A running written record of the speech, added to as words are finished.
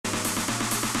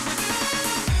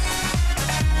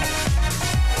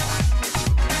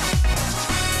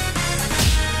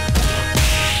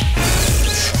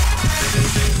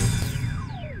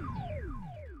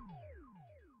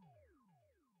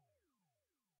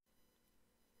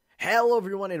Hello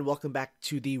everyone and welcome back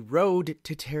to the Road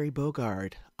to Terry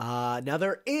Bogard. Now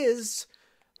there is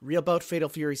Real Bout Fatal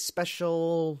Fury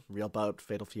Special, Real Bout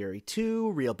Fatal Fury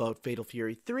 2, Real Bout Fatal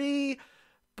Fury 3,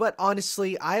 but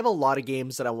honestly I have a lot of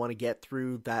games that I want to get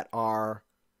through that are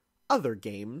other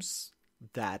games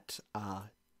that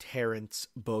Terrence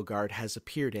Bogard has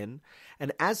appeared in,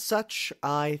 and as such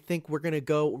I think we're going to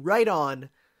go right on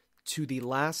to the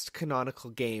last canonical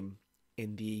game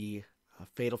in the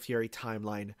Fatal Fury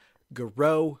timeline,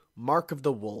 Garou, Mark of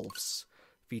the Wolves,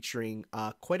 featuring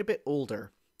quite a bit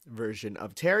older version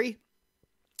of Terry,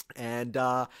 and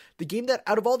the game that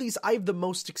out of all these I have the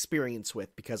most experience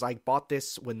with, because I bought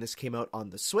this when this came out on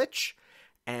the Switch,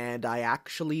 and I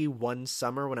actually one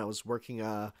summer when I was working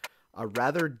a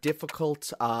rather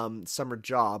difficult summer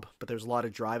job, but there's a lot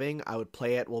of driving, I would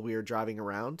play it while we were driving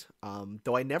around,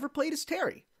 though I never played as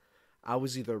Terry. I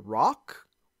was either Rock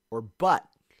or Butt.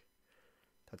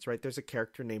 That's right, there's a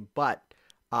character named Butt.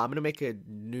 I'm going to make a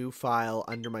new file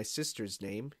under my sister's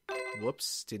name.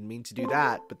 Whoops, didn't mean to do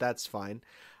that, but that's fine.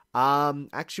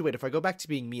 Actually, wait, if I go back to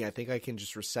being me, I think I can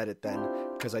just reset it then.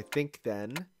 Because I think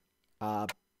then,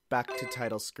 back to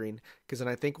title screen. Because then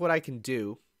I think what I can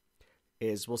do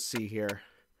is, we'll see here.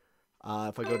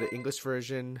 If I go to English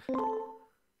version.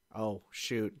 Oh,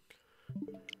 shoot.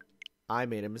 I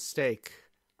made a mistake.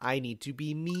 I need to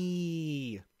be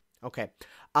me. Okay.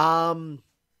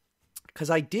 Because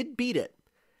I did beat it,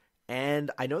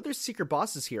 and I know there's secret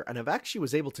bosses here, and I've actually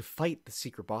was able to fight the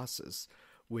secret bosses,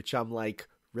 which I'm, like,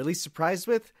 really surprised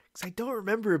with, because I don't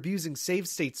remember abusing save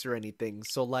states or anything,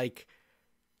 so, like,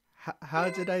 how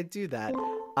did I do that?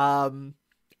 I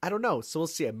don't know, so we'll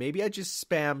see. Maybe I just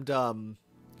spammed,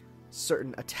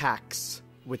 certain attacks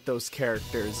with those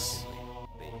characters.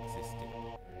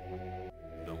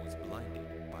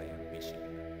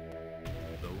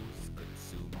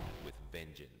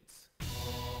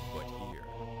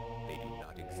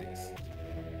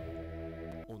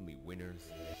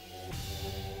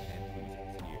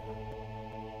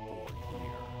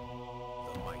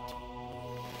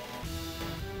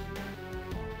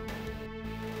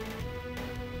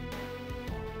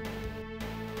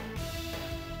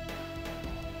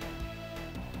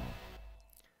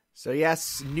 So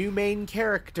yes, new main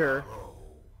character,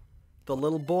 the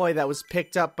little boy that was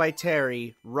picked up by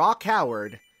Terry, Rock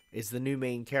Howard, is the new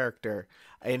main character.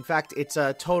 In fact, it's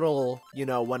a total, you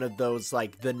know, one of those,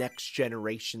 like, the next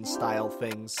generation style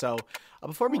things. So,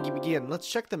 before we begin, let's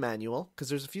check the manual, because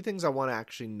there's a few things I want to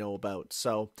actually know about.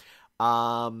 So,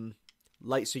 so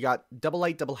you got double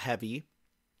light, double heavy.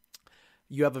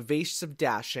 You have evasive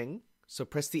dashing. So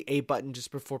press the A button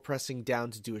just before pressing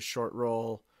down to do a short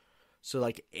roll. So,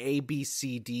 like, A, B,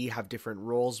 C, D have different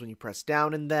rolls when you press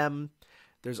down in them.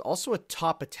 There's also a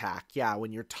top attack. Yeah,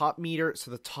 when your top meter... So,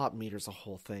 the top meter's a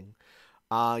whole thing.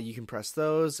 You can press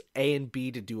those. A and B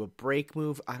to do a break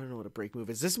move. I don't know what a break move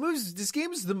is. This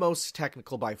game is the most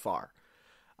technical by far.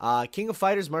 King of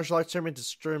Fighters martial arts tournament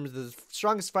determines the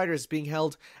strongest fighter is being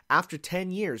held after 10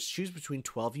 years. Choose between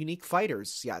 12 unique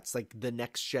fighters. Yeah, it's like the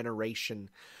next generation.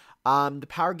 The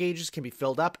power gauges can be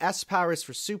filled up. S power is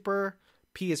for super...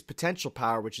 P is potential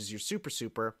power, which is your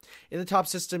super. In the top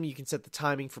system, you can set the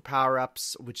timing for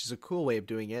power-ups, which is a cool way of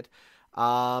doing it.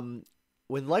 When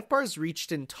life bar is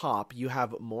reached in top, you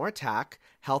have more attack,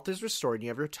 health is restored, and you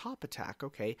have your top attack,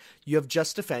 okay? You have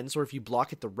just defense, or if you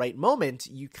block at the right moment,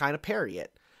 you kind of parry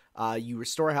it. You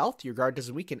restore health, your guard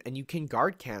doesn't weaken, and you can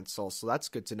guard cancel, so that's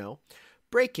good to know.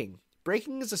 Breaking.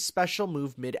 Breaking is a special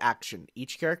move mid-action.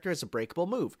 Each character has a breakable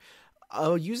move.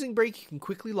 Using break, you can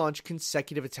quickly launch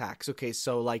consecutive attacks. Okay,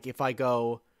 so like if I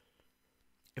go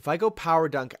power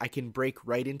dunk, I can break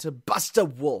right into Bust a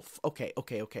Wolf. Okay,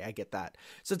 I get that.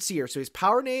 So let's see here. So he's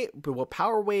power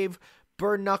wave,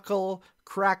 burn knuckle,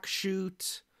 crack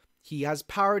shoot. He has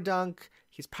power dunk.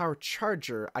 He's power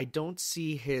charger. I don't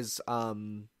see his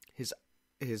upper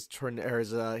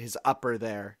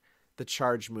there, the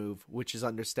charge move, which is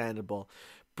understandable.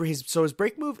 His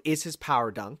break move is his power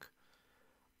dunk.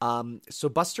 So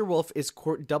Buster Wolf is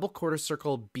double quarter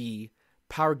circle B.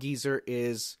 Power Geyser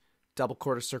is double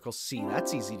quarter circle C.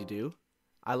 That's easy to do.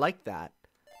 I like that.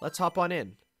 Let's hop on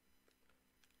in.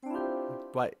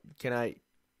 What can I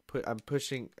put? I'm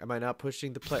pushing. Am I not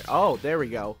pushing the play? Oh, there we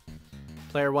go.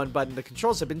 Player 1 button. The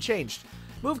controls have been changed.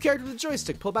 Move character with the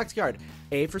joystick. Pull back to guard.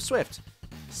 A for swift.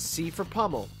 C for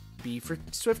pummel. B for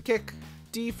swift kick.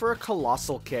 D for a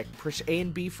colossal kick. Push A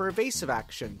and B for evasive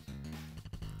action.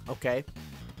 Okay.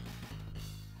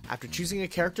 After choosing a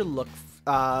character,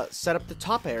 set up the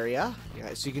top area.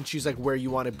 Yeah, so you can choose like where you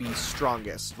want to be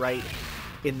strongest, right?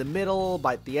 In the middle,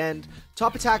 by the end.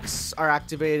 Top attacks are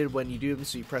activated when you do them,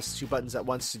 so you press 2 buttons at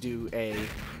once to do a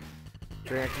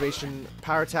During activation,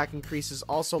 power attack increases.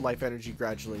 Also, life energy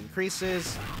gradually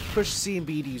increases. Push C and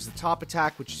B to use the top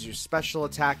attack, which is your special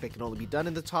attack that can only be done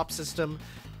in the top system.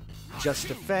 Just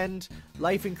defend.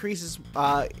 Life increases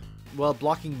while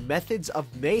blocking methods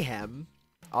of mayhem.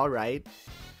 Alright.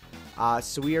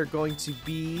 So we are going to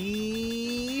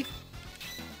be...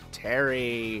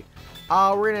 Terry.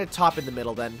 We're going to top in the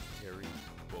middle then.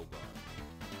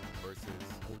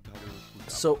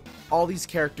 So all these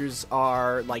characters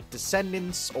are like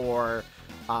descendants or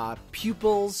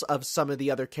pupils of some of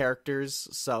the other characters.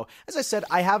 So as I said,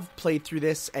 I have played through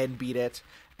this and beat it.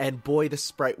 And boy, the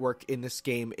sprite work in this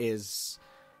game is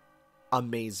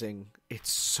amazing.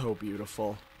 It's so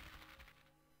beautiful.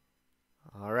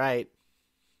 All right.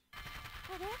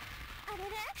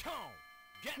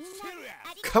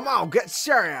 Come on, get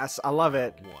serious. I love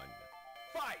it.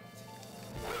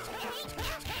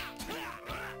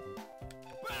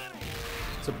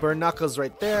 So burn knuckles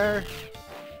right there.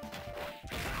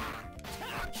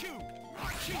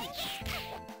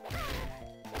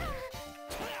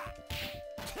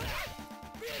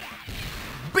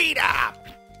 Beat up.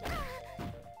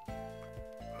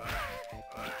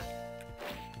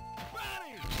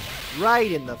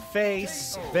 Right in the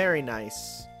face. Very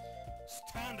nice.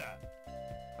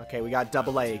 Okay, we got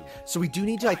double A. So we do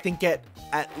need to, I think, get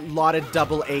a lot of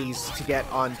double A's to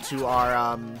get onto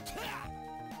our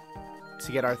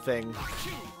thing.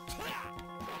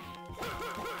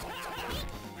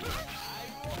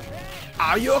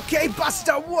 Are you okay,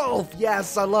 Buster Wolf?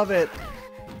 Yes, I love it.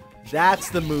 That's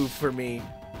the move for me.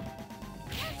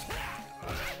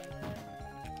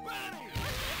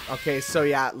 Okay, so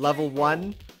yeah, level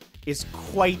 1 is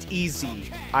quite easy,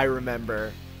 I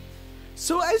remember.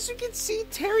 So as you can see,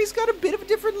 Terry's got a bit of a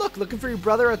different look. Looking for your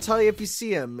brother? I'll tell you if you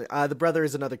see him. The brother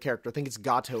is another character. I think it's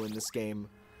Gato in this game.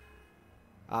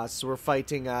 So we're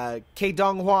fighting K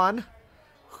Dong Hwan,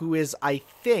 who is, I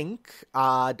think,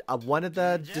 one of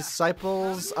the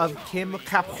disciples of Kim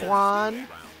Kap Hwan.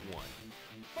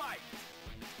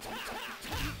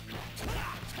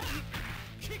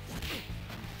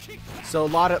 So a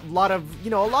lot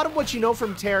of what you know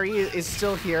from Terry is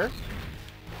still here.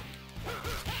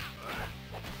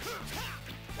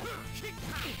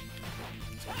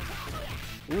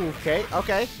 Ooh,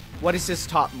 okay. What is his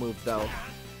top move though?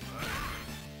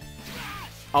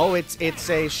 Oh, it's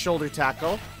a shoulder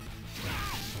tackle.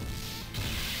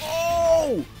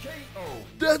 Oh!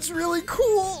 That's really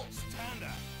cool!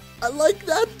 I like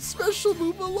that special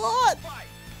move a lot!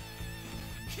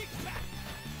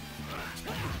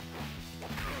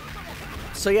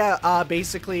 So yeah,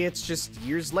 basically it's just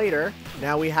years later.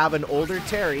 Now we have an older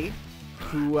Terry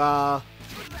who,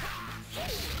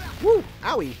 woo!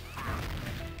 Owie!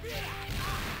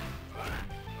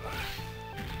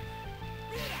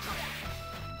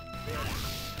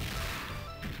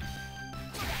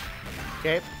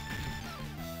 Okay.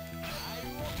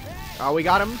 Oh, we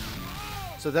got him.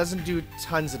 So it doesn't do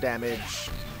tons of damage,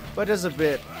 but does a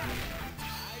bit.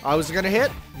 Oh, was it gonna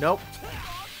hit? Nope.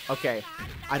 Okay.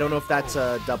 I don't know if that's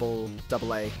a double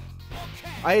A.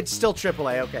 It's still triple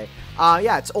A. Okay.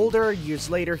 Yeah, it's older.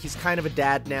 Years later, he's kind of a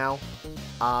dad now.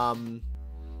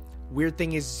 Weird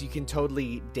thing is, you can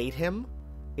totally date him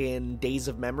in Days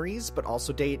of Memories, but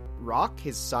also date Rock,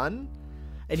 his son.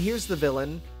 And here's the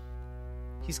villain.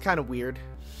 He's kind of weird.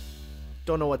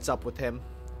 Don't know what's up with him.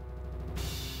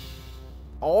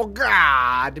 Oh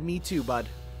god! Me too, bud.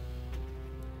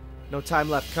 No time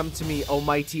left. Come to me,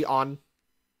 almighty on.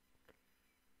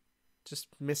 Just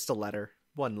missed a letter.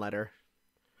 One letter.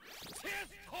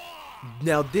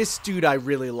 Now this dude I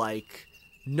really like.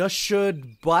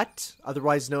 Nushud Butt,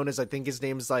 otherwise known as, I think his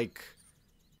name's like...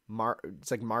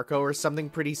 it's like Marco or something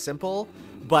pretty simple,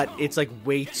 but it's like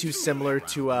way too similar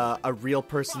to a real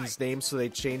person's name, so they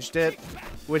changed it,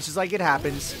 which is like, it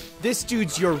happens. This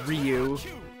dude's your Ryu.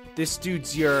 This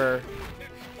dude's your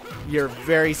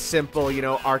very simple, you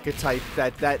know, archetype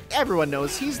that everyone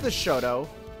knows. He's the Shoto.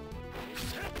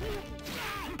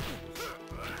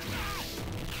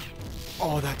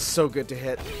 Oh, that's so good to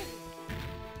hit.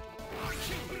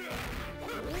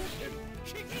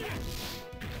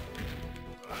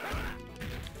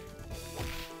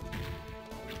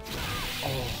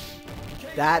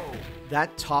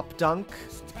 That top dunk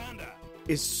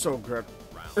is so good.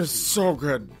 It's so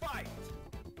good.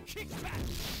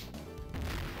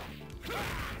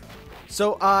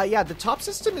 So, yeah, the top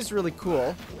system is really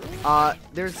cool.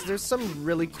 There's some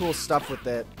really cool stuff with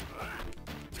it.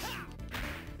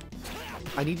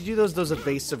 I need to do those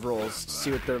evasive rolls to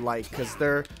see what they're like, because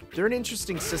they're an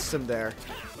interesting system there.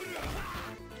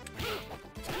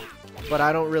 But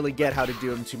I don't really get how to do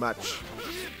them too much.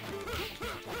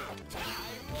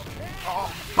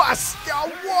 Oh, bust!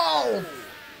 Oh, whoa!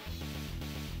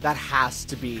 That has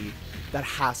to be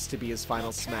his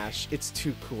final smash. It's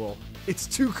too cool. It's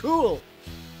too cool!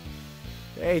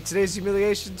 Hey, today's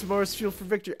humiliation, tomorrow's fuel for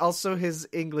victory. Also, his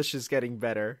English is getting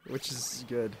better, which is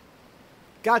good.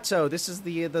 Gato, this is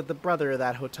the brother of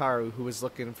that Hotaru who was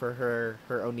looking for her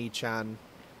Oni-chan.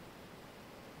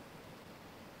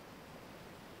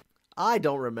 I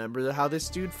don't remember how this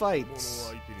dude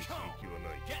fights.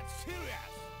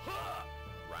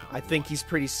 I think he's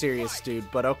pretty serious,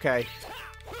 dude, but okay.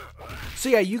 So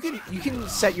yeah, you can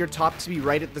set your top to be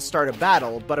right at the start of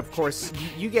battle, but of course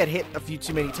you get hit a few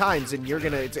too many times and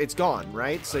it's gone,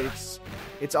 right? So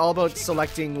it's all about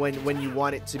selecting when you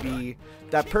want it to be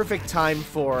that perfect time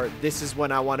for this is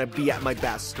when I want to be at my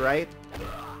best, right?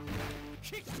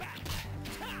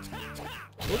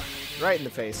 Oop, right in the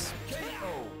face.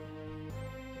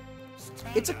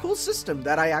 It's a cool system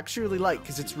that I actually really like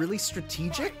because it's really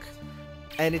strategic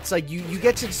and it's like you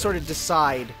get to sort of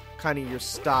decide kind of your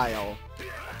style.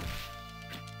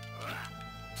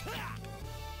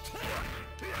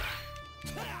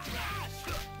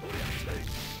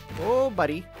 Oh,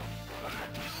 buddy.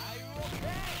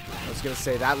 I was gonna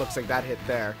say, that looks like that hit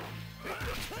there.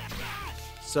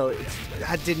 So,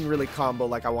 that didn't really combo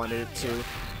like I wanted it to.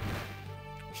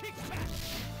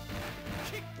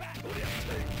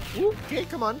 Ooh, okay,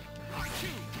 come on.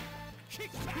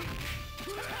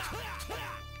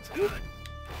 Ooh.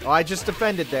 Oh, I just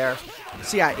defended there.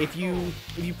 So yeah, if you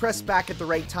press back at the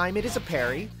right time, it is a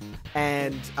parry.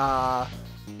 And,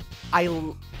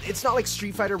 it's not like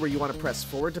Street Fighter where you want to press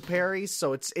forward to parry,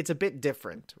 so it's a bit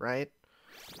different, right?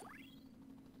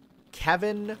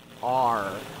 Kevin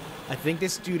R. I think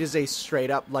this dude is a straight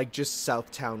up, like, just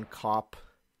Southtown cop.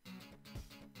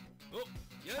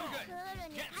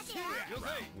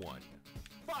 One.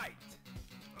 Fight.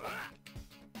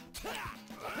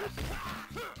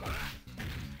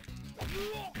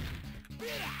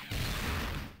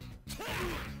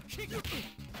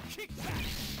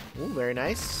 Ooh, very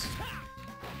nice.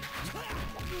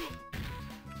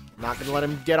 Not gonna let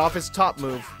him get off his top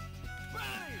move.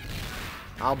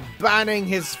 I'm banning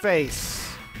his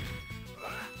face.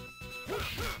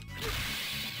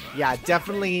 Yeah,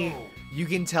 definitely, you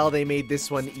can tell they made this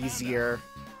one easier.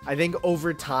 I think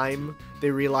over time, they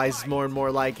realized more and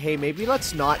more like, hey, maybe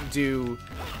let's not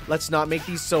make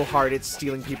these so hard it's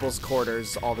stealing people's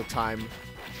quarters all the time.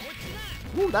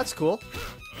 Ooh, that's cool.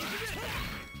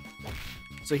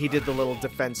 So he did the little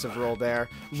defensive roll there.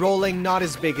 Rolling not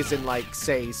as big as in, like,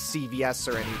 say,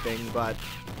 CVS or anything, but...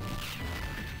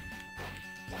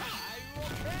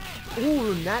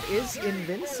 Ooh, and that is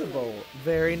invincible.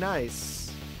 Very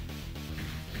nice.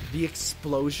 The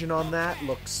explosion on that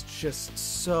looks just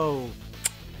so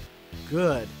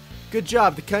good. Good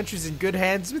job. The country's in good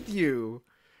hands with you.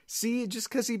 See, just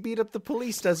because he beat up the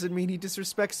police doesn't mean he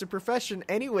disrespects the profession.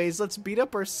 Anyways, let's beat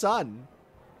up our son.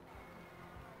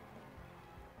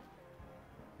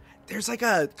 There's like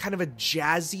a kind of a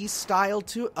jazzy style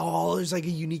to it. Oh, there's like a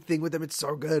unique thing with him. It's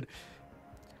so good.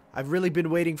 I've really been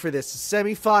waiting for this.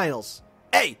 Semifinals.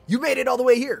 Hey, you made it all the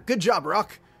way here. Good job,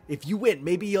 Rock. If you win,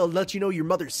 maybe I'll let you know your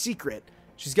mother's secret.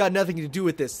 She's got nothing to do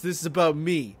with this. This is about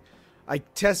me. I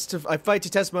fight to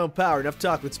test my own power. Enough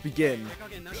talk. Let's begin.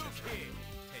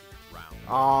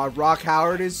 Aw, Rock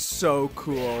Howard is so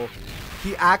cool.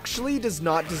 He actually does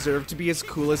not deserve to be as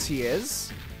cool as he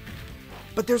is.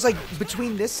 But there's like,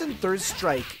 between this and Third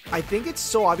Strike, I think it's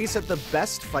so obvious that the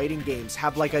best fighting games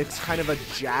have like a kind of a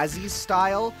jazzy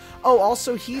style. Oh,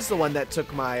 also he's the one that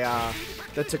took my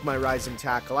rising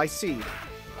tackle. I see.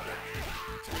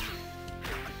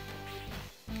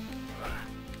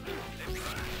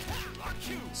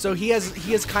 So he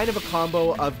has kind of a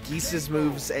combo of Geese's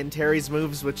moves and Terry's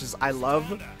moves, which is I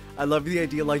love. I love the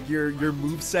idea like your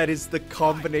moveset is the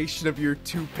combination of your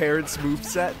two parents'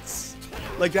 movesets.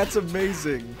 Like, that's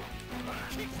amazing.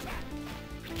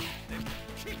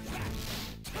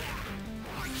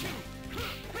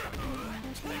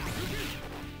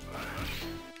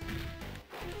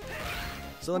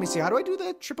 So let me see, how do I do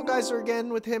the triple geyser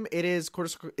again with him? It is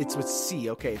it's with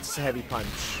C. Okay, it's a heavy punch.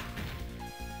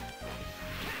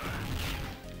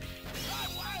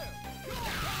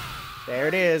 There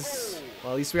it is.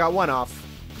 Well, at least we got one off.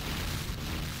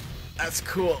 That's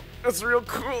cool. That's real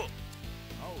cool.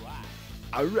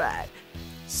 Alright.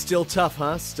 Still tough,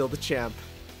 huh? Still the champ.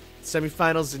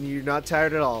 Semifinals and you're not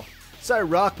tired at all. Sorry,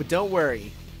 Rock, but don't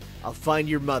worry. I'll find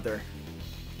your mother.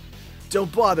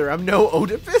 Don't bother, I'm no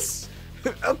Oedipus?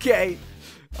 Okay.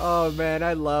 Oh man,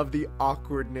 I love the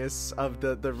awkwardness of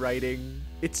the writing.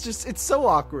 It's so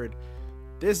awkward.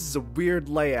 This is a weird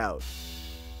layout.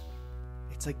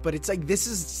 It's like, this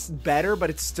is better,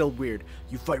 but it's still weird.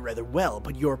 You fight rather well,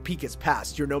 but your peak is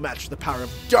past. You're no match for the power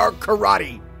of dark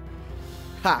karate.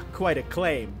 Ha, quite a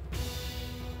claim.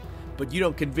 But you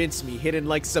don't convince me, hidden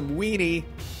like some weenie.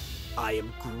 I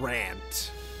am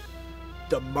Grant,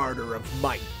 the martyr of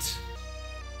might.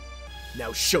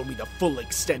 Now show me the full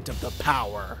extent of the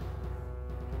power.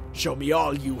 Show me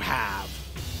all you have.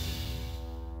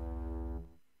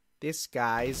 This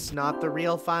guy's not the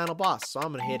real final boss, so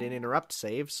I'm gonna hit an interrupt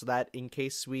save so that in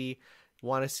case we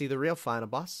want to see the real final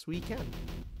boss, we can.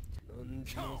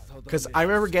 Because I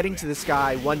remember getting to this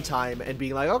guy one time and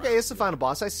being like, okay, it's the final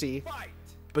boss, I see.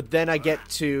 But then I get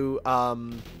to,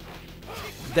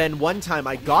 then one time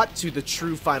I got to the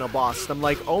true final boss, and I'm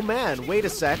like, oh man, wait a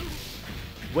sec.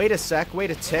 Wait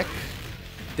a tick.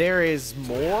 There is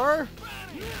more?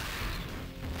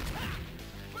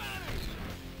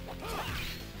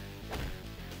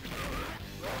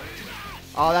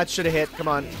 Oh, that should have hit. Come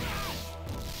on.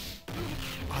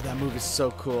 Oh, that move is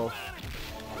so cool.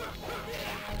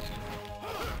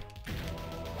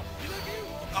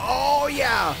 Oh,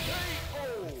 yeah.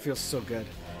 It feels so good.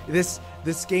 This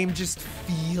game just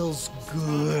feels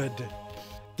good.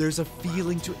 There's a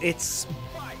feeling to it's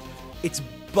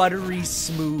buttery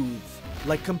smooth.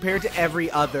 Like, compared to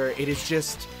every other, it is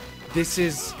just... This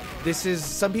is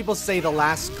some people say the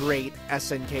last great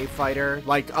SNK fighter,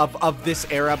 like of this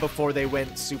era before they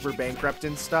went super bankrupt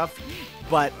and stuff.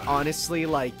 But honestly,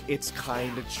 like, it's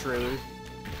kind of true.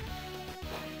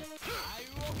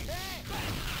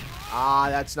 Ah,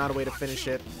 that's not a way to finish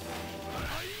it.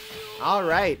 All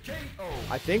right.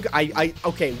 I think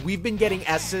okay, we've been getting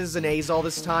S's and A's all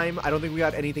this time. I don't think we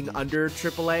got anything under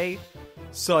AAA.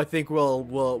 So I think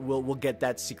we'll get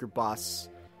that secret boss.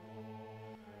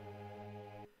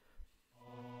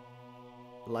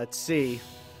 Let's see.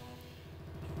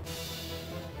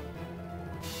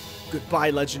 Goodbye,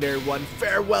 Legendary One.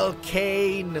 Farewell,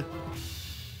 Kane.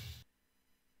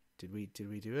 Did we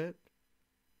do it?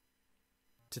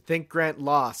 To think Grant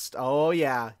lost. Oh,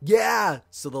 yeah. Yeah!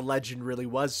 So the legend really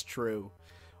was true.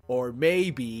 Or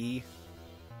maybe...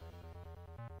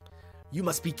 You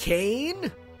must be Kane?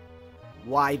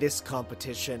 Why this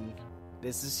competition?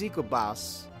 This is secret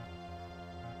boss.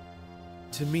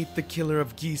 To meet the killer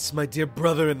of geese, my dear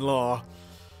brother-in-law.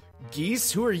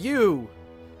 Geese? Who are you?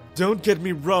 Don't get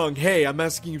me wrong. Hey, I'm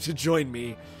asking you to join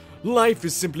me. Life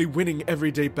is simply winning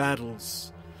everyday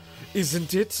battles.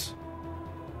 Isn't it?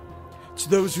 To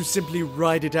those who simply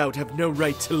ride it out have no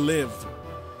right to live.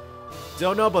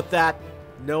 Don't know about that.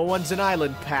 No one's an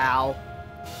island, pal.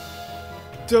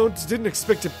 Didn't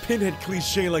expect a pinhead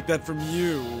cliche like that from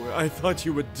you. I thought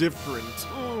you were different.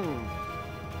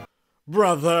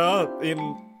 Brother-in-law,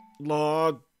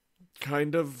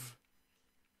 kind of.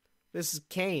 This is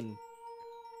Kane.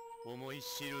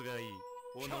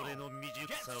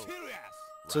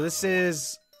 So this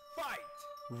is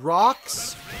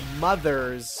Rock's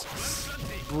mother's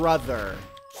brother.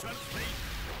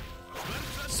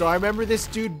 So I remember this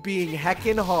dude being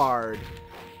heckin' hard.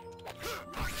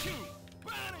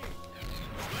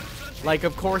 Like,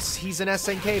 of course, he's an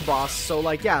SNK boss, so,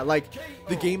 like, yeah, like,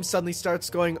 the game suddenly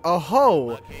starts going,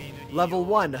 oh-ho, level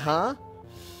 1, huh?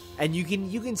 And you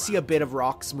can see a bit of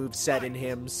Rock's moveset in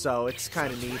him, so it's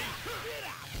kind of neat.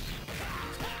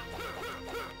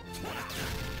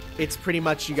 It's pretty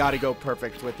much you gotta go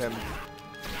perfect with him.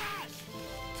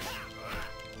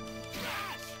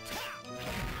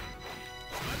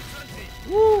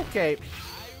 Woo, okay.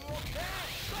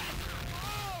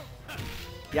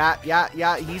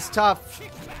 Yeah, he's tough.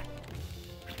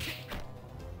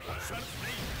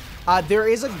 There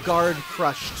is a guard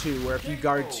crush too, where if you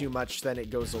guard too much, then it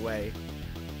goes away.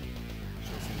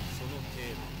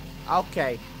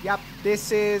 Okay, yep,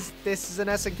 this is an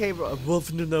SNK.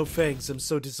 Wolf no fangs, I'm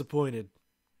so disappointed.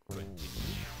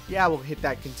 Yeah, we'll hit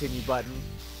that continue button.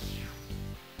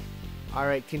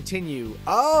 Alright, continue.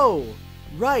 Oh,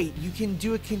 right, you can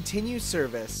do a continue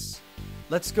service.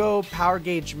 Let's go power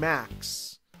gauge max.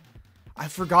 I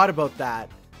forgot about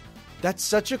that. That's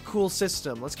such a cool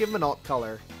system. Let's give him an alt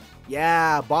color.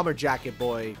 Yeah, bomber jacket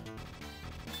boy.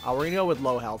 Oh, we're gonna go with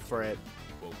low health for it.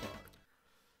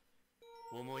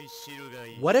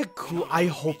 What a cool... I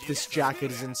hope this jacket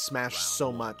is in Smash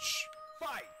so much.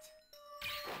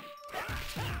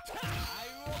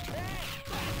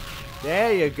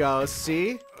 There you go,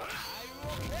 see?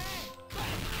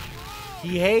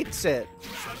 He hates it.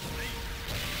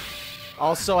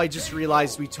 Also, I just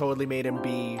realized we totally made him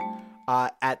be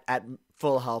at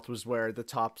full health was where the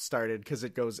top started because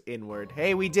it goes inward.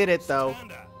 Hey, we did it though.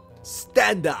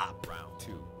 Stand up. Round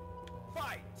 2.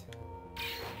 Fight.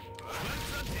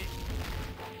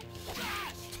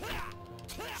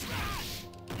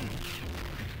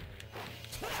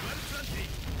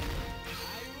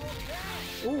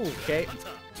 Ooh, okay.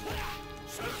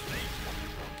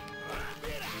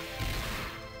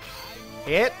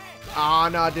 Hit. Oh,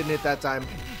 no, it didn't hit that time.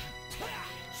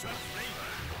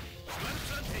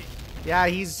 Yeah,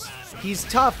 he's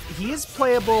tough. He is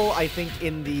playable, I think,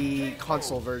 in the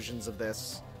console versions of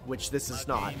this, which this is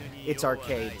not. It's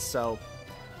arcade, so.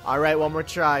 All right, one more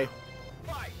try.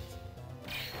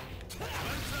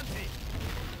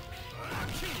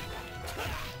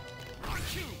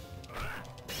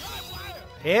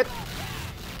 Hit.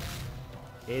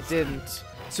 It didn't.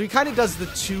 So he kind of does the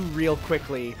two real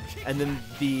quickly, and then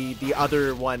the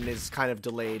other one is kind of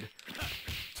delayed.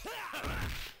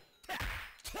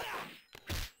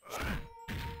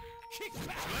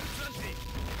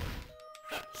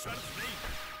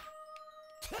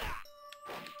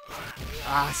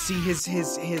 Ah, see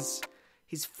his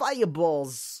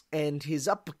fireballs and his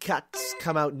uppercuts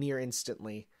come out near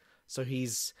instantly. So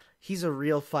he's a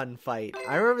real fun fight.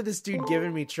 I remember this dude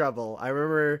giving me trouble. I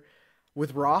remember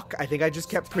with Rock, I think I just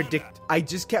kept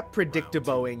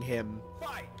predictaboing him,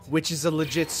 which is a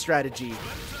legit strategy.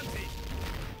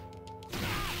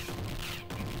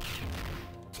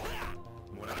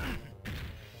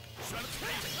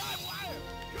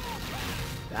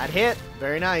 That hit.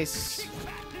 Very nice.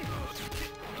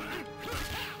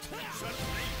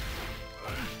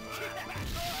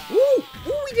 Ooh!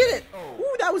 Ooh, we did it!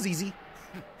 Ooh, that was easy.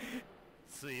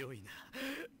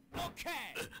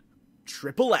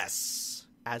 Triple S,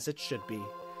 as it should be.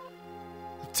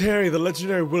 Terry, the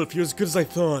legendary wolf, you're as good as I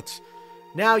thought.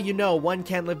 Now you know one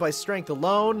can't live by strength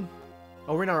alone.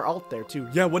 Oh, we're in our alt there, too.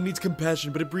 Yeah, one needs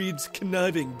compassion, but it breeds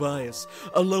conniving bias.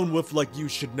 A lone wolf like you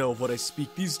should know of what I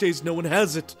speak. These days, no one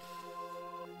has it.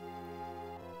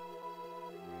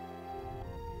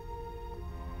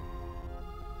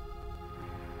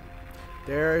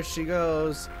 There she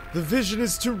goes. The vision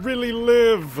is to really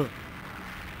live.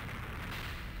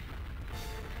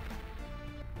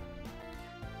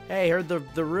 Hey, heard the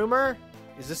rumor?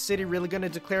 Is this city really gonna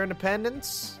declare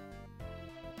independence?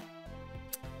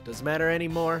 Doesn't matter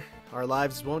anymore. Our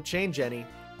lives won't change any.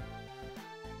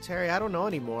 Terry, I don't know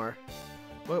anymore.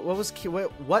 What was oh,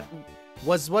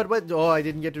 I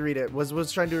didn't get to read it.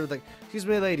 Was trying to like, excuse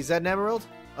me, lady, is that an emerald?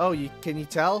 Oh, can you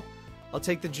tell? I'll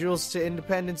take the jewels to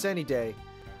independence any day.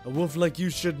 A wolf like you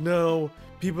should know.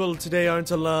 People today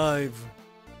aren't alive.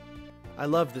 I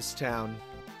love this town.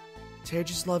 Terry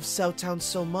just loves Southtown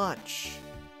so much.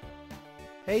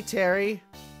 Hey, Terry.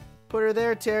 Put her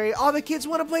there, Terry. All the kids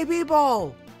want to play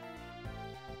b-ball.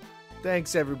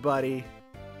 Thanks, everybody.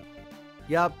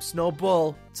 Yup, Snow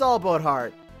Bull. It's all about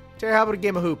heart. Terry, how about a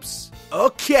game of hoops?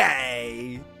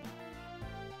 Okay.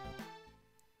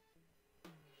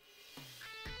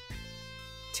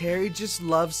 Terry just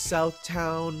loves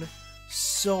Southtown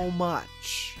so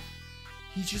much.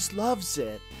 He just loves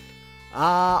it.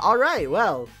 Alright,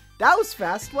 well, that was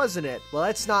fast, wasn't it? Well,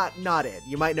 that's not it.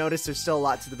 You might notice there's still a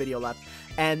lot to the video left.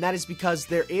 And that is because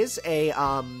there is a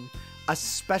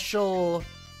special,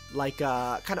 like,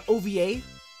 kind of OVA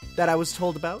that I was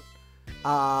told about.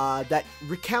 That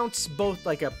recounts both,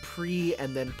 like, a pre-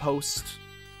 and then post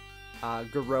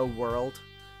Garou world.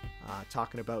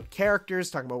 Talking about characters,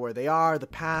 talking about where they are, the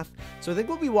path. So I think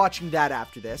we'll be watching that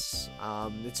after this.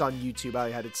 It's on YouTube.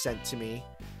 I had it sent to me.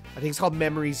 I think it's called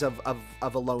Memories of a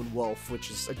Lone Wolf,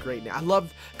 which is a great name. I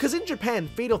love, because in Japan,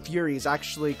 Fatal Fury is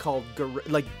actually called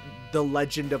like The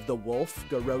Legend of the Wolf,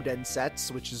 Garou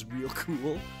Densetsu, which is real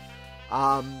cool.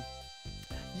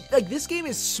 Like, this game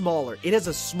is smaller. It has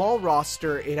a small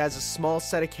roster. It has a small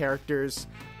set of characters.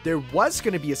 There was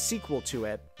going to be a sequel to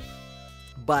it,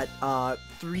 but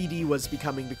 3D was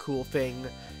becoming the cool thing,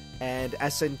 and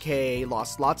SNK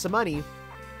lost lots of money,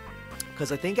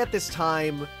 because I think at this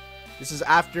time, this is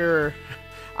after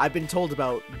I've been told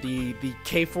about the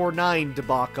K49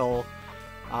 debacle,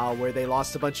 where they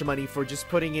lost a bunch of money for just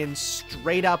putting in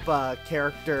straight up a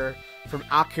character from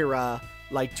Akira,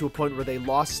 like to a point where they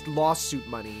lost lawsuit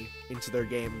money into their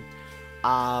game.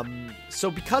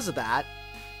 So because of that,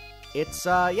 it's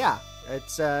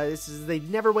they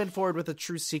never went forward with a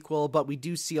true sequel, but we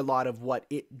do see a lot of what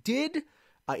it did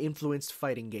influenced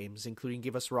fighting games, including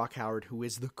give us Rock Howard, who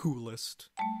is the coolest.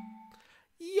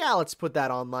 Yeah, let's put that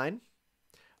online.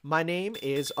 My name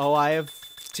is... Oh, I have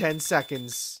 10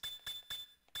 seconds.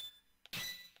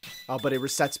 Oh, but it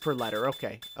resets per letter.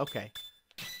 Okay.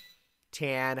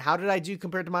 Tan. How did I do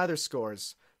compared to my other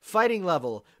scores? Fighting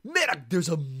level. There's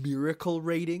a miracle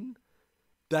rating?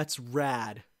 That's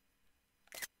rad.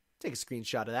 Take a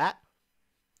screenshot of that.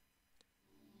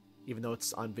 Even though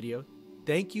it's on video.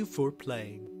 Thank you for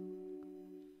playing.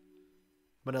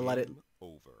 I'm gonna let it...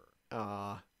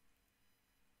 Over.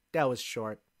 That was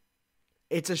short.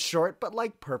 It's a short but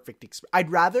like perfect experience.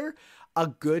 I'd rather a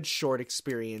good short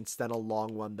experience than a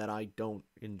long one that I don't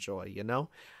enjoy, you know?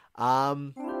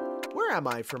 Where am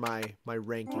I for my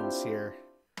rankings here?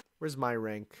 Where's my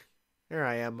rank? There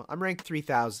I am. I'm ranked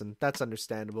 3000. That's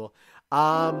understandable.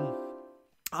 All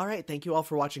right, thank you all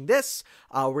for watching this.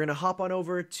 We're going to hop on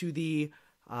over to the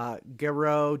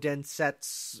Garou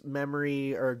Denset's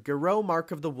Memory, or Garou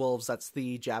Mark of the Wolves. That's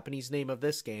the Japanese name of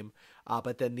this game.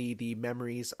 But then the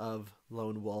Memories of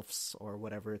Lone Wolves, or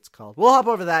whatever it's called. We'll hop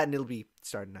over that and it'll be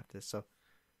starting after this, so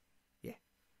yeah.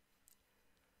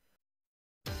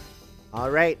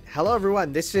 Alright, hello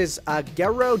everyone. This is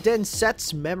Garou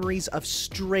Denset's Memories of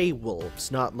Stray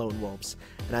Wolves, not Lone Wolves.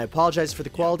 And I apologize for the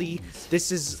quality.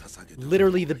 This is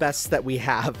literally the best that we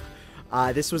have.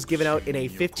 This was given out in a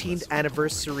 15th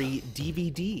anniversary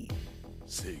DVD.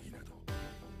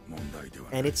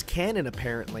 And it's canon,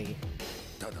 apparently.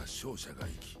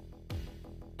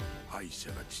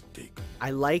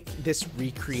 I like this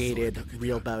recreated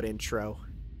Real Bout intro.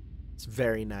 It's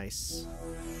very nice.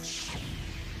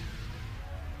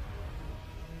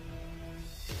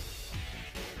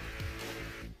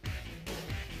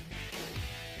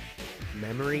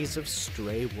 Memories of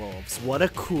Stray Wolves. What a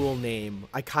cool name.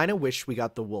 I kind of wish we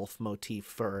got the wolf motif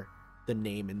for the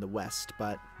name in the West,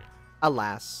 but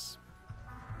alas.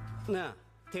 Nah,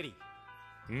 Terry.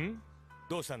 Hmm?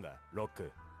 どうしたんだ、ロック。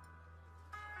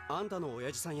あんたの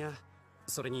親父さんや、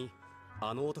それに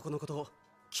あの男のこと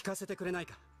聞かせてくれない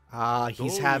か。Ah,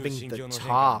 he's having the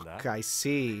talk. I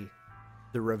see.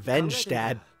 The revenge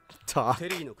dad talk. テ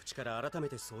リーの口から改め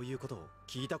てそういうことを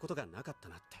聞いたことがなかった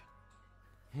なって。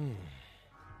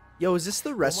Yo, is this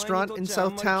the restaurant in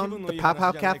Southtown? The Pow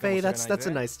Pow Cafe? That's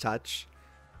a nice touch.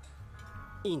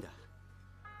 いいんだ。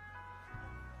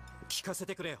聞かせ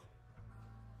てくれよ。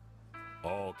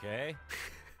Okay.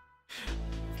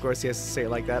 Of course he has to say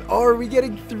it like that. Oh, are we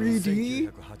getting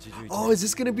 3D? Oh, is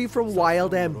this gonna be from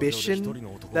Wild Ambition?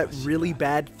 That really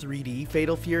bad 3D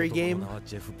Fatal Fury game?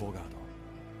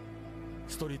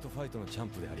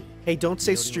 Hey, don't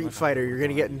say Street Fighter, you're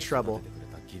gonna get in trouble.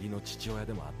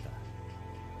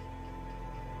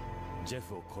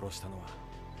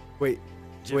 Wait,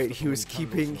 he was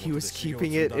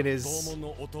keeping it in his...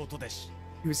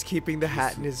 He was keeping the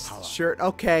hat in his shirt.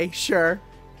 Okay, sure.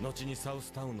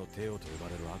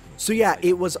 So yeah,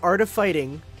 it was Art of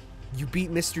Fighting. You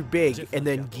beat Mr. Big, and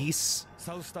then Geese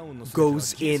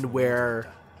goes in where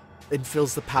and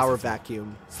fills the power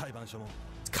vacuum.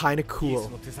 It's kind of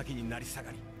cool. Oh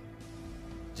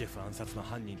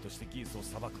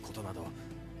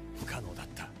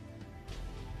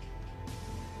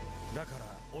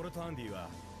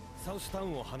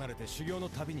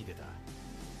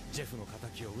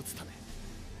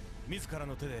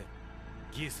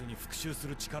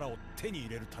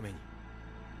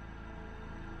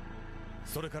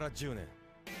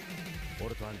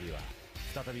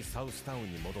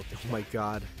my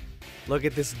god. Look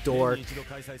at this dork.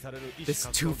 This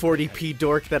 240p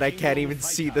dork that I can't even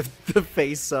see the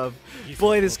face of.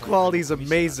 Boy, this quality is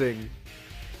amazing.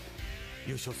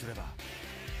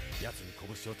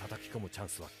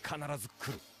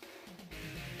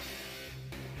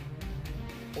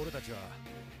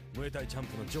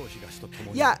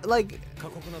 Yeah, like,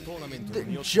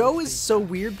 Joe is so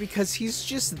weird because he's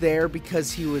just there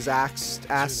because he was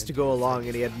asked to go along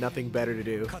and he had nothing better to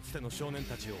do.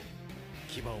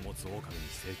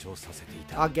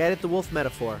 I'll get it, the wolf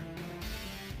metaphor.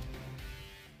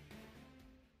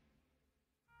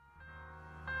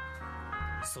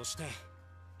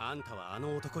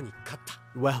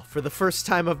 Well, for the first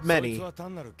time of many.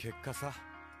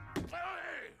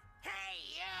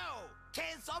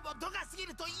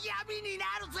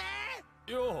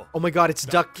 Oh my god, it's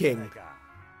Duck King.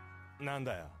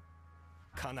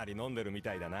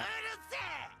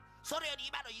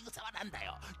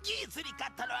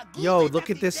 Yo, look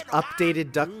at this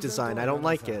updated duck design. I don't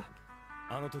like it.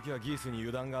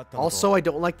 Also, I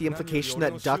don't like the implication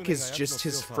that Duck is just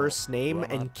his first name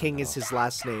and King is his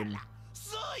last name.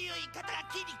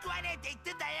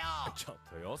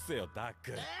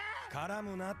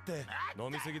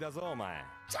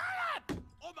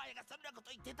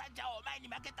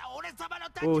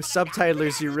 Oh,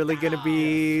 subtitlers, you're really gonna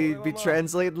be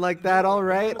translating like that?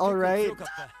 Alright, alright.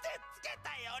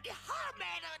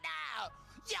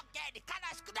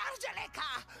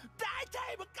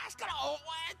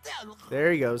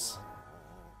 There he goes.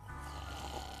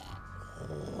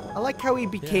 I like how he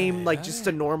became like just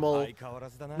a normal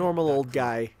old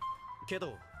guy. け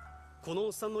ど、このお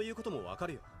っさんの言うこともわか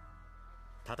るよ。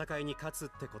戦いに勝つっ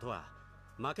てことは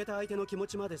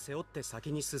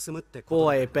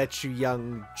Boy, I bet you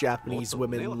young Japanese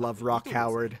women love Rock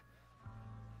Howard.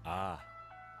 あ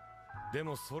あ。で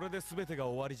もそれで全てが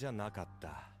終わりじゃなかっ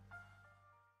た。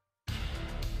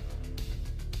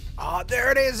Oh, there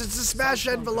it is! It's a smash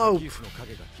envelope!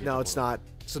 No, it's not.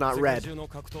 It's not red. 世界中の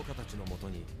格闘家たちのもと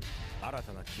に新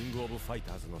たなキングオブファイ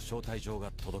ターズの招待状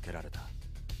が届けられた。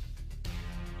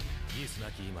ギース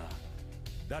なき今、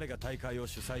誰が大会を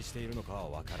主催しているのかは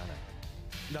わからない。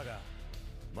だが、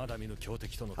まだ見ぬ強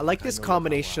敵との I like this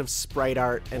combination of sprite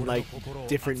art and like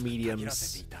different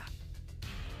mediums.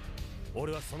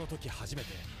 俺はその時初めて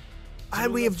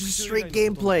And we have just straight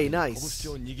gameplay. Nice.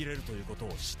 拳を握れるということを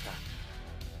知った。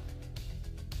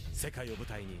世界を舞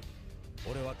台に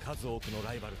俺は数多くの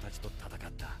ライバルたちと戦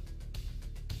った。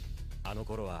あの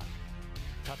頃は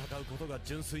戦うことが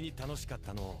純粋に楽しかっ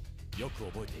たのをよく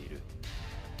覚えている。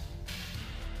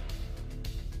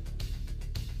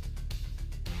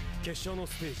決勝の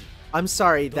ステージ。I'm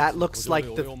sorry, that looks like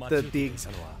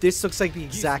this looks like the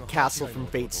exact castle from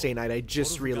Fate Stay Night. I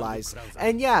just realized.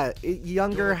 And yeah,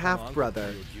 younger half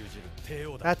brother.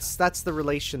 That's the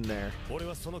relation there.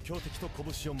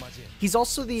 He's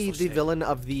also the villain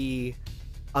of the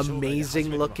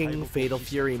amazing looking Fatal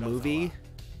Fury movie,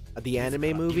 the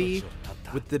anime movie,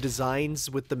 with the designs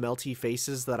with the melty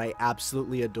faces that I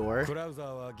absolutely adore.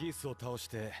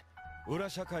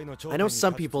 I know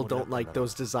some people don't like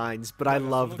those designs, but I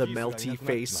love the melty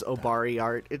face Obari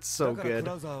art. It's so good.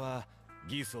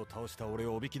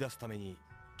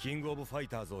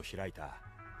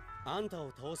 あんた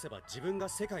を倒せば自分が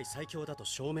世界最強だと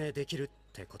証明できるっ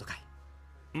てことかい。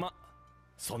ま、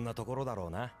そんなところだろう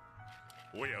な。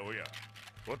おやおや、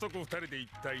男二人で一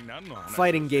体何の話？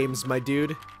 Fighting games, my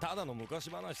dude. ただの昔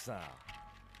話さ。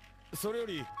それよ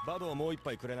りバドをもう一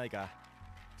杯くれないか？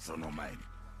その前に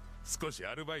少し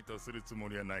アルバイトするつも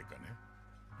りはないかね。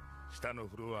下の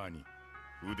フロアに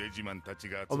腕自慢たち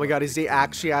が。Oh my god, is he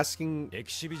actually asking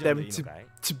them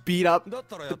to beat up the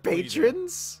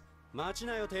patrons? 待ち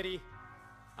なよテリー。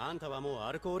あんたはもう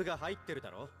アルコールが入ってるだ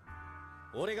ろ。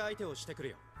俺が相手をしてく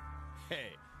るよ。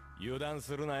へい、油断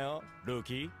するなよ、ルー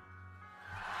キー。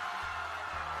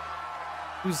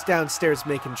Who's downstairs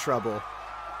making trouble?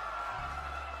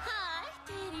 Hi,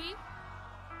 Teddy.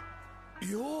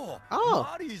 Yo, Oh,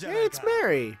 hey, it's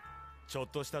Mary. ちょっ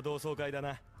とした同窓会だ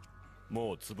な。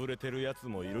もう潰れてるやつ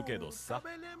もいるけどさ。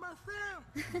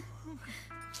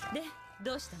で、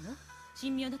どうしたの？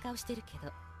神妙な顔してるけど。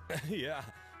いや、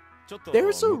ちょっと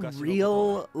There's a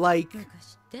real, like,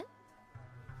 昔って？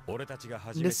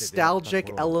 nostalgic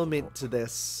element to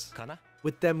this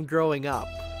with them growing up.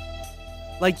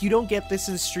 Like, you don't get this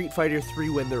in Street Fighter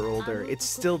 3 when they're older. It's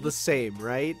still the same,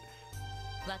 right?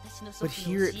 But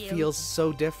here it feels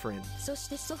so different. そし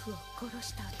て祖父を殺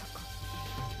した男。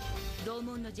同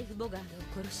門のジェフ・ボガー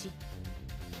ドを殺し、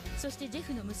そしてジェ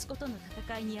フの息子との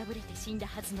戦いに敗れて死んだ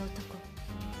はずの男。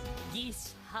ギー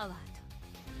ス・ハワード。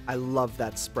I love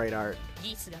that sprite art.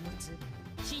 ギースが持つ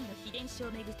真の秘伝書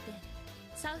をめぐって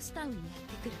サウスタウンにやっ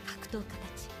てくる格闘家た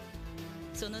ち。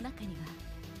その中には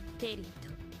テリーと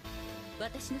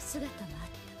私の姿もあっ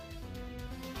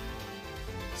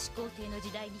た。始皇帝の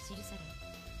時代に記され、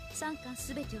3巻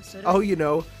すべてを揃え。 Oh, you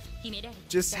know,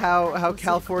 just how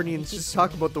Californians just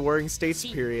talk about the Warring States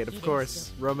period, of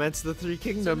course. Romance of the Three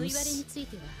その言われに Kingdoms. つい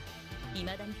ては未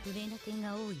だに不明な点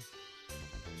が多い。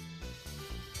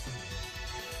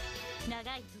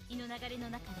長い時の流れの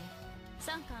中で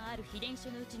3巻ある秘伝書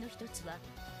のうちの一つは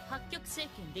八極聖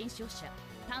剣伝承者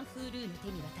タンフールーの手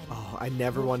に渡り。 Oh, I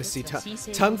never want to see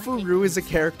Tung Fu Roo is a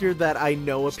character that I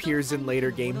know appears in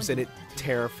later games and it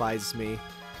terrifies me.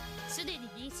 すでに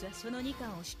ギースはその2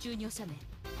巻を手中に収め、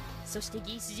そして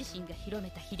ギース自身が広め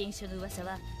た秘伝書の噂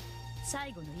は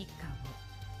最後の1巻を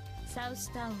サウ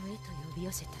スタウンへと呼び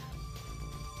寄せた。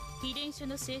秘伝書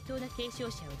の正当な継承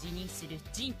者を辞任する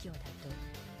仁兄だと。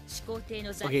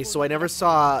Okay, so I never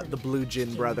saw the Blue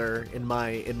Jin brother in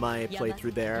my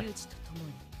playthrough there.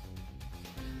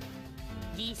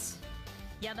 ギース、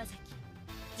山崎、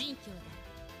仁兄弟、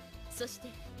そして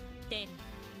テリー。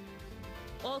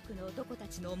多くの男た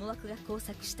ちの思惑が交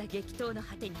錯した激闘の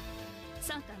果てに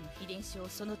3巻の秘伝書を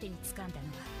その手に掴んだのは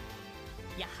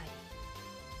やは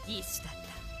りギースだっ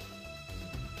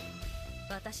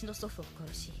た。私の祖父を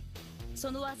殺し、そ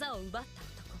の技を奪った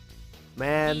男。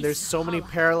 Man, there's so many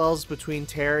parallels between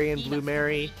Terry and Blue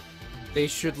Mary. They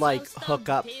should, like, hook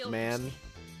up, man.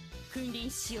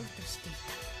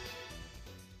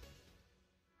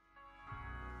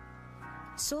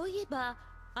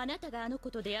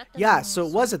 Yeah, so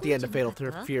it was at the end of Fatal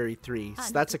Fury 3,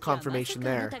 so that's a confirmation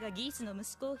there.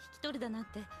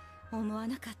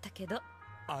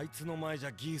 あいつの前じ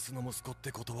ゃギースの息子って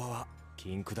言葉は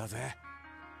禁句だぜ。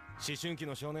思春期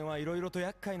の少年はいろいろと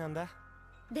厄介なんだ。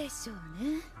でしょう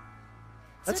ね。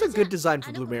 That's a good design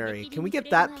for Blue Mary. Can we get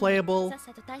that playable?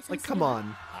 Like, come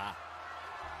on.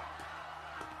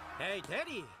 ヘイテ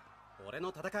リー、俺の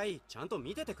戦いちゃんと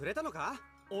見ててくれたのか？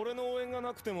俺の応援が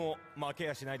なくても負け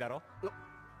やしないだろ。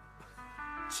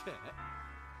チェ、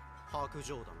白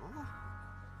状だな。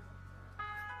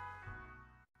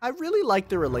I really like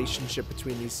the relationship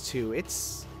between these two.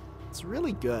 It's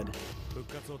really good. 復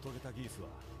活を遂げたギースは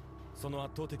その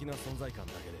圧倒的な存在感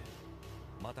だけで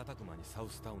瞬く間にサウ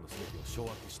スタウンの全てを掌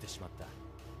握してしまった。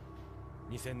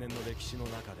2000年の歴史の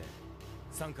中で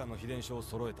3巻の秘伝書を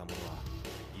揃えた者は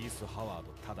ギース・ハワー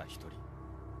ドただ一人。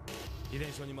秘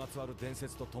伝書にまつわる伝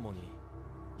説とともに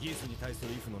ギースに対す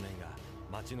るイフの念が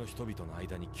町の人々の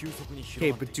間に急速に広 Okay,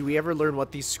 まってい but た。 do we ever learn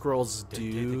what these scrolls 徹底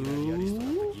的なリアリストだっ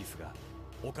た do? ギースが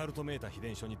オカルトめいた秘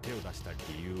伝書に手を出した理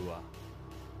由は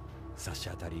差し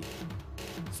当たり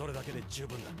それだけで十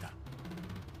分だった。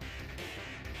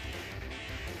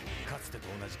かつてと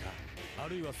同じかあ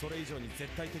るいはそれ以上に絶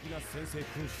対的な先制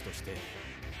君主として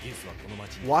ギースはこの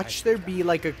町に Watch there be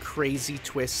like a crazy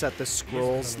twist that the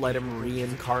scrolls let him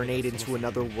reincarnate into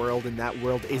another world, and that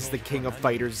world is the King of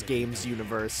Fighters games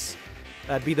universe.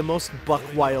 That'd be the most buck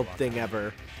wild thing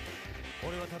ever.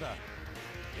 俺はただ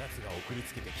奴が送り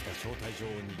つけてきた招待状を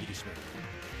握りしめ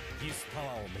ギースタ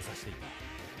ワーを目指していた。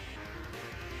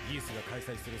ギースが開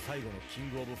催する最後のキ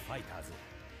ングオブファイターズ。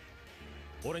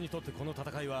俺にとってこの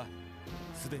戦いは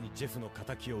すでにジェフの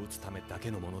敵を討つためだ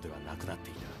けのものではなくなっ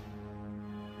ていた。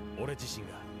俺自身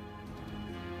が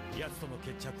奴との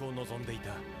決着を望んでい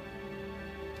た。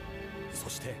そ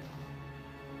して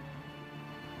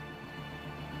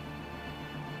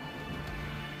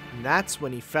And that's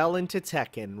when he fell into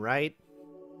Tekken, right?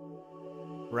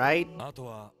 Right? あと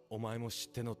はお前も知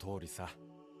っての通りさ。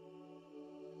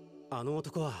あの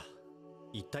男は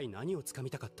一体何をつか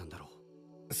みたかったんだろ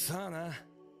う。さあな。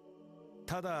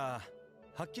ただ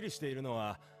はっきりしているの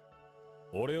は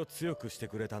俺を強くして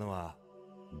くれたのは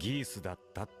ギースだっ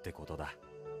たってことだ。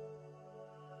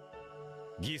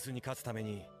ギースに勝つため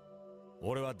に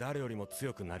俺は誰よりも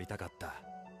強くなりたかった。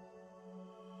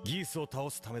ギースを倒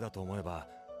すためだと思えば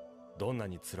どんな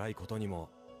に辛いことにも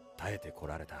耐えてこ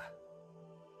られた。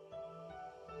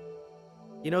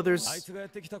You know,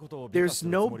 there's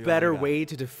no better way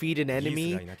to defeat an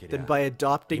enemy than by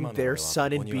adopting their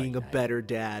son and being a better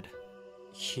dad.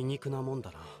 皮肉なもん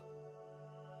だな。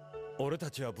俺た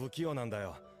ちは不器用なんだ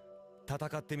よ。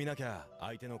戦ってみなきゃ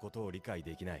相手のことを理解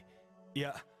できない。い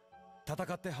や、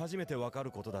戦って初めてわか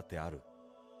ることだってある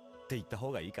って言った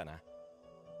方がいいかな。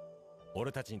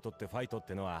俺たちにとってファイトっ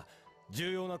てのは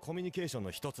重要なコミュニケーションの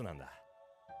一つなんだ。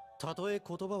たとえ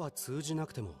言葉は通じな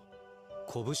くても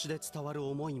拳で伝わる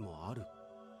思いもある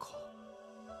か。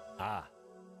ああ、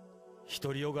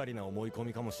独りよがりな思い込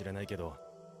みかもしれないけど、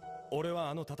俺は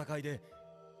あの戦いで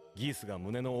ギースが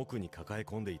胸の奥に抱え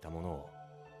込んでいたものを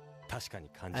確かに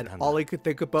感じたんだ。 And all he could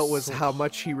think about was how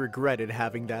much he regretted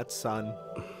having that son.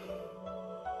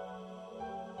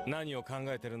 何を考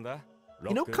えてるんだ?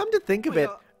 You know, come to think of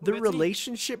it, the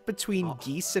relationship between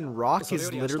Geese and Rock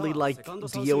is literally like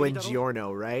Dio and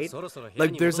Giorno, right?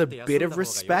 Like, there's a bit of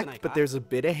respect, but there's a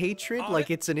bit of hatred. Like,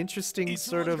 it's an interesting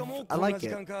sort of... I like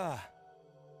it.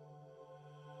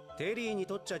 テリーに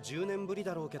とっちゃ10年ぶり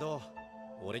だろうけど、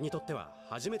俺にとっては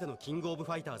初めてのキングオブ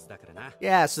ファイターズだからな。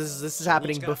Yes, this is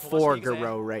happening before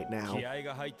Garou right now. 気合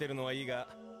が入ってるのはいいが、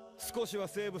少しは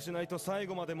セーブしないと最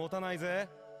後まで持たないぜ、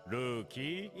ルーキ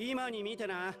ー。今に見て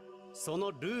な。そ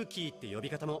のルーキーって呼び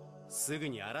方もすぐ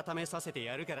に改めさせて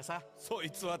やるからさ。そ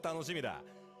いつは楽しみだ。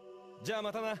じゃあ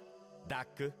またな、ダッ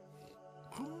ク。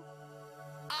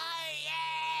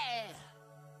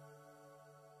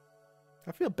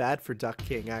I feel bad for Duck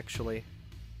King, actually.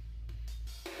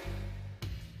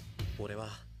 俺は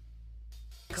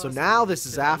So now this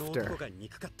is after.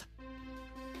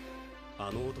 あ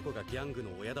の男がギャングの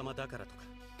親玉だからとか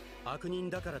悪人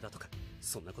だからだとか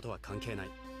そんなことは関係ない。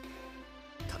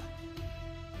ただ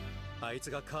あい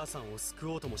つが母さんを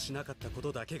救おうともしなかったこ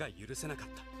とだけが許せなかっ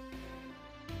た。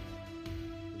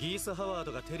ギース・ハワー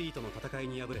ドがテリーとの戦い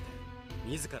に敗れて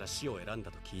自ら死を選ん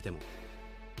だと聞いても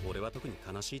俺は特に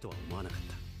悲しいとは思わなかっ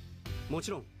た。も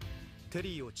ちろんテ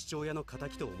リーを父親の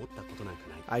敵と思ったことなんか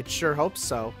ない。 I'd sure hope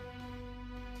so.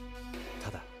 た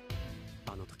だ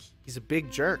あの時 He's a big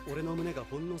jerk. 俺の胸が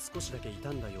ほんの少しだけ傷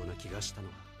んだような気がしたの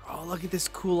は Oh, look at this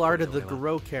cool art of the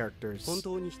Garou characters. 本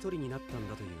当に一人になったん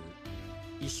だという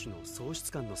一種の喪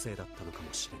失感のせいだったのか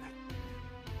もしれない。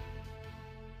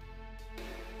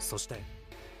そして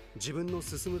自分の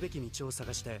進むべき道を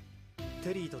探して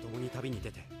テリーと共に旅に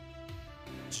出て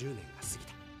10年が過ぎ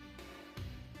た。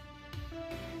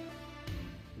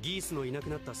ギースのいなく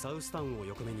なったサウスタウンを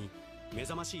横目に目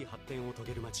覚ましい発展を遂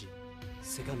げる街、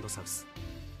セカンドサウス。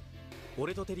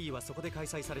俺とテリーはそこで開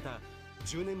催された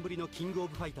10年ぶりのキングオ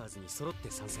ブファイターズに揃っ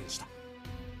て参戦した。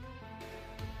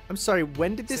 I'm sorry,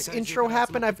 when did this intro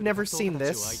happen? I've never seen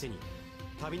this.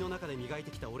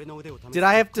 Did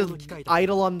I have to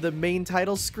idle on the main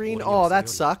title screen? Oh, that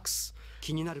sucks.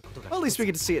 Well, at least we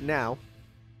get to see it now.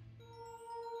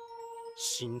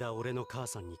 死んだ俺の母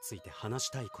さんについて話し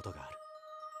たいことがある。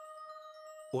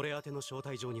俺宛ての招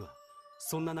待状には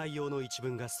そんな内容の一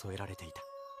文が添えられていた。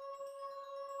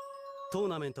トー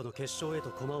ナメントの決勝へ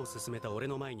と駒を進めた俺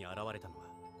の前に現れたのは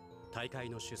大会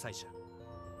の主催者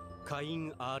カイ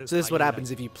ン R. So this is what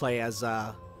happens if you play as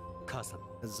Rock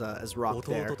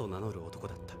弟 there. と名乗る男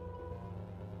だった。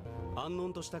安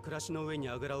穏とした暮らしの上に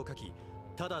あぐらをかき、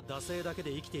ただ惰性だけ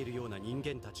で生きているような人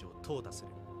間たちを淘汰する。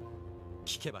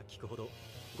聞けば聞くほど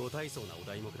ご大層なお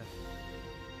題目だ。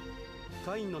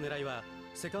カインの狙いは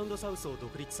セカンドサウスを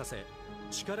独立させ、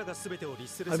力が全てを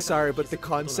律する。 I'm sorry, but the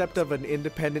concept of an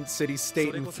independent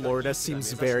city-state in Florida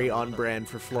seems very on brand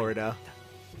for Florida.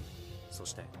 そ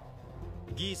して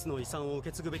ギースの遺産を受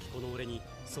け継ぐべきこの俺に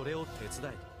それを手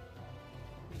伝え。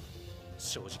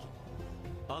正直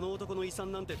あの男の遺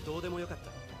産なんてどうでもよかっ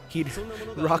た。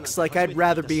 Rock's like, I'd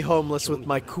rather be homeless with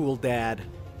my cool dad.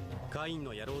 カイン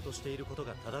のやろうとしていること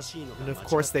が正しいのか。 And of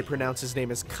course they pronounce his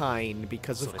name as Kain,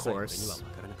 because of course.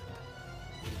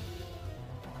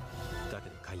 だけ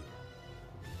どカインは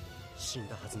死ん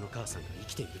だはずの母さんが生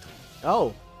きていると。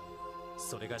 Oh.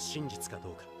 それが真実か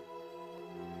どうか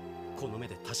この目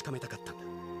で確かめたかったんだ。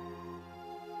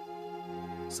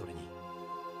それに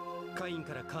カイン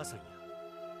から母さんや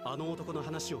あの男の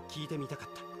話を聞いてみたかっ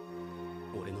た。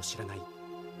俺の知らない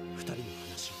二人の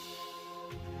話を。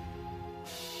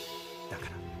だか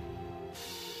ら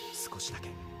少しだけ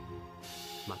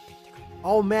待っていてくれ。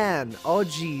 Oh man, oh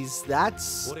geez,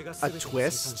 that's a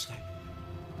twist.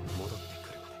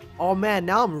 Oh man,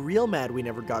 now I'm real mad we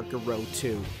never got Garou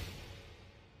 2.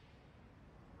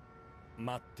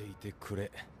 待っていてくれ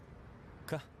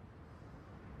か。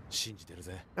信じてる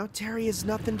ぜ。 Now Terry has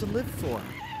nothing to live for.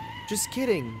 Just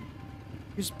kidding.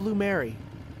 Here's Blue Mary.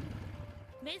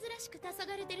 珍しく黄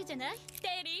昏てるじゃない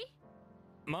テリー。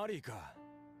マリーか。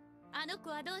あの子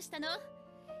はどうしたの？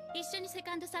一緒にセ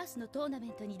カンドサウスのトーナメ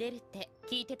ントに出るって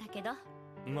聞いてたけど。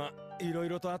ま、いろい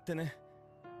ろとあってね。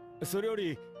それよ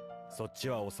りそっち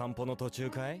はお散歩の途中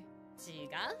かい？違うわ。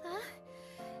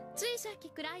ついさっき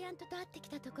クライアントと会ってき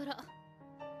たところ、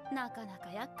なかな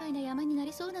か厄介な山にな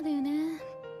りそうなのよね。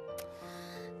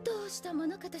どうしたも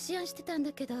のかと思案してたん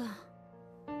だけど。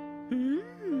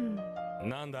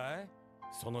なんだい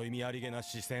その意味ありげな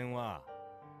視線は。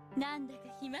なんだか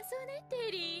暇そうね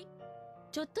テリー。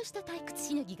ちょっとした退屈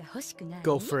しのぎが欲しくない？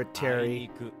 Go for it, Terry.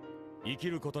 生き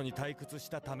ることに退屈し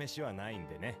た試しはないん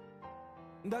でね。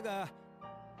だが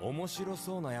面白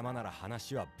そうな山なら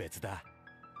話は別だ。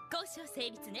交渉成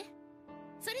立ね。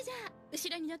それじゃあ後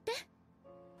ろに乗って。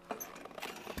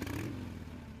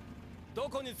ど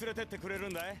こに連れてってくれる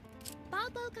んだい？パ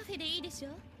ウパウカフェでいいでしょ。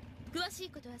詳しい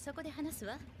ことはそこで話す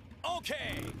わ。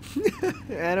 Okay.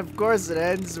 And of course it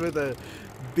ends with a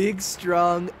big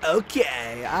strong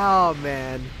okay. Oh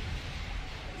man.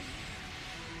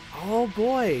 Oh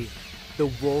boy. The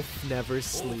wolf never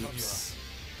sleeps.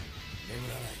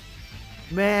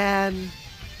 Man,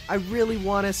 I really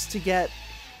want us to get...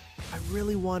 I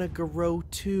really want a Garou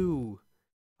 2.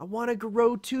 I want a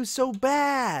Garou 2 so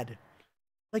bad.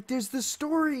 Like, there's the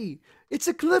story. It's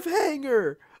a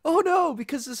cliffhanger. Oh no,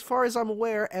 because as far as I'm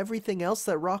aware, everything else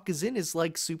that Rock is in is,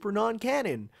 like, super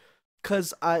non-canon.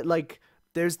 Because,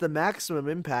 there's the Maximum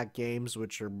Impact games,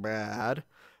 which are bad.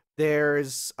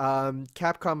 There's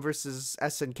Capcom versus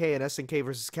SNK and SNK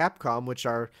versus Capcom, which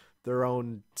are their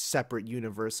own separate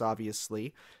universe,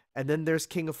 obviously. And then there's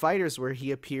King of Fighters, where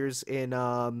he appears in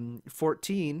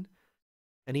 14.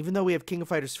 And even though we have King of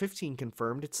Fighters 15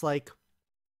 confirmed, it's like,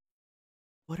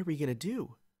 what are we gonna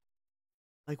do?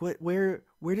 Like, where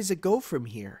does it go from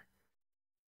here?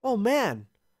 Oh man,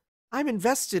 I'm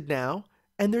invested now,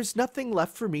 and there's nothing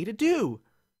left for me to do.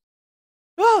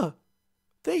 Ah!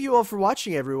 Thank you all for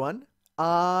watching, everyone.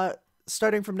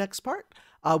 Starting from next part,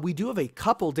 we do have a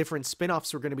couple different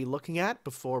spin-offs we're going to be looking at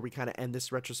before we kind of end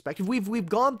this retrospective. We've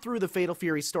gone through the Fatal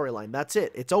Fury storyline. That's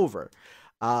it. It's over.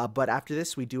 But after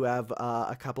this, we do have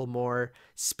a couple more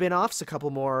spin-offs, a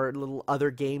couple more little other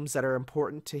games that are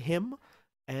important to him.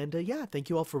 And yeah, thank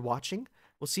you all for watching.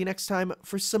 We'll see you next time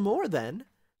for some more then.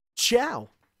 Ciao!